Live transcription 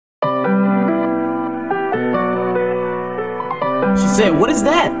said, what is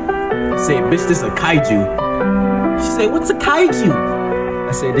that? I said, bitch, this a kaiju. She said, what's a kaiju?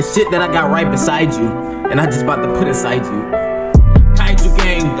 I said, the shit that I got right beside you, and I just about to put inside you. Kaiju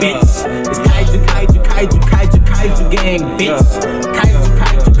gang, bitch. It's kaiju, kaiju, kaiju, kaiju, kaiju gang, bitch. Kaiju,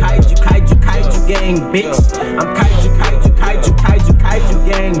 kaiju, kaiju, kaiju, kaiju gang, bitch. I'm kaiju, kaiju, kaiju, kaiju, kaiju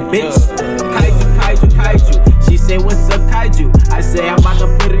gang, bitch. Kaiju, kaiju, kaiju. She said, what's a kaiju? I said, I'm about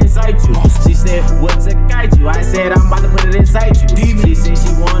to put it inside you. She said, what's a kaiju? I said, I'm about to put it inside you. She said,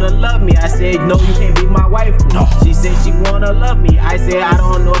 she wanna love me. I said, no, you can't be my wife. She said, she wanna love me. I said, I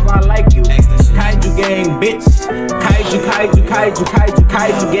don't know if I like you. Kaiju gang, bitch. Kaiju, kaiju, kaiju, kaiju,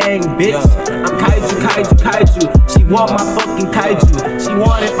 kaiju gang, bitch. I'm kaiju, kaiju, kaiju. She want my fucking kaiju. She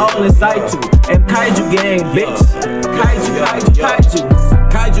want it all inside too. And kaiju gang, bitch. Kaiju, kaiju, kaiju.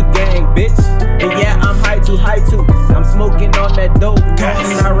 Kaiju gang, bitch. And yeah, I'm high too. I'm smoking on that dope. And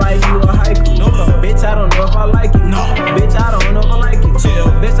I write you a haiku. Bitch, I don't know if I like you. Bitch, I don't know if I like you.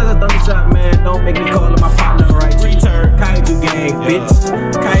 Bitch, that's a thunder shot, man. Don't make me call my partner right. Return. Kaiju gang, bitch.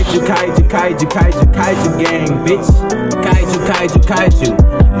 Kaiju, kaiju, kaiju, kaiju, kaiju gang, bitch. Kaiju, kaiju,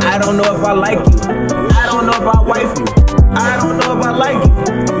 kaiju. I don't know if I like you. I don't know if I wife you. I don't know if I like you.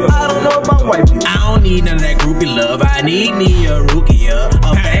 I don't know if I wife you. I don't need none of that groupie love. I need me a rookie up.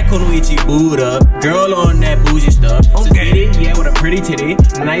 A back on Ichi boot up. Girl on that bougie stuff. Okay. Yeah, with a pretty titty.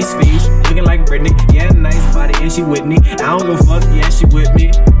 Nice face. Looking like Britney. Yeah, nice body. And she with me. I don't give a fuck. Yeah, she with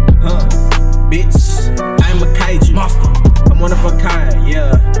me. Bitch. I'm a kaiju. Monster. I'm one of a kind.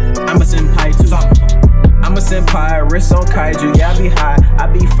 Yeah. I'm a senpai too. I'm a senpai, wrist on kaiju, yeah I be high, I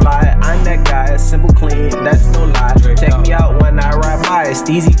be fly, I'm that guy, simple clean, that's no lie. Check me out when I ride by,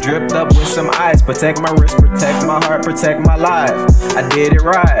 Steezy dripped up with some ice. Protect my wrist, protect my heart, protect my life. I did it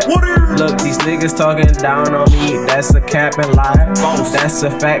right. Look, these niggas talking down on me, that's a cap and lie. That's a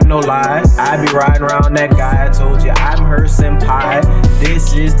fact, no lie. I be riding around that guy, I told you I'm her senpai.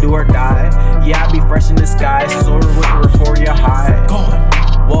 This is do or die. Yeah, I be fresh in the sky, soaring with her for your high.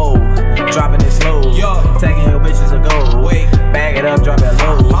 Whoa, dropping it slow. Taking your bitches a go. Bag it up, drop it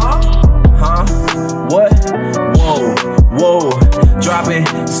low. What? Whoa, drop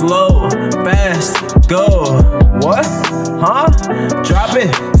it slow, fast, go. What? Drop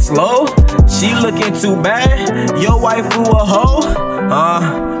it slow. She looking too bad. Your waifu a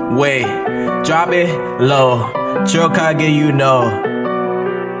hoe? Wait, drop it low. Chokage, you know.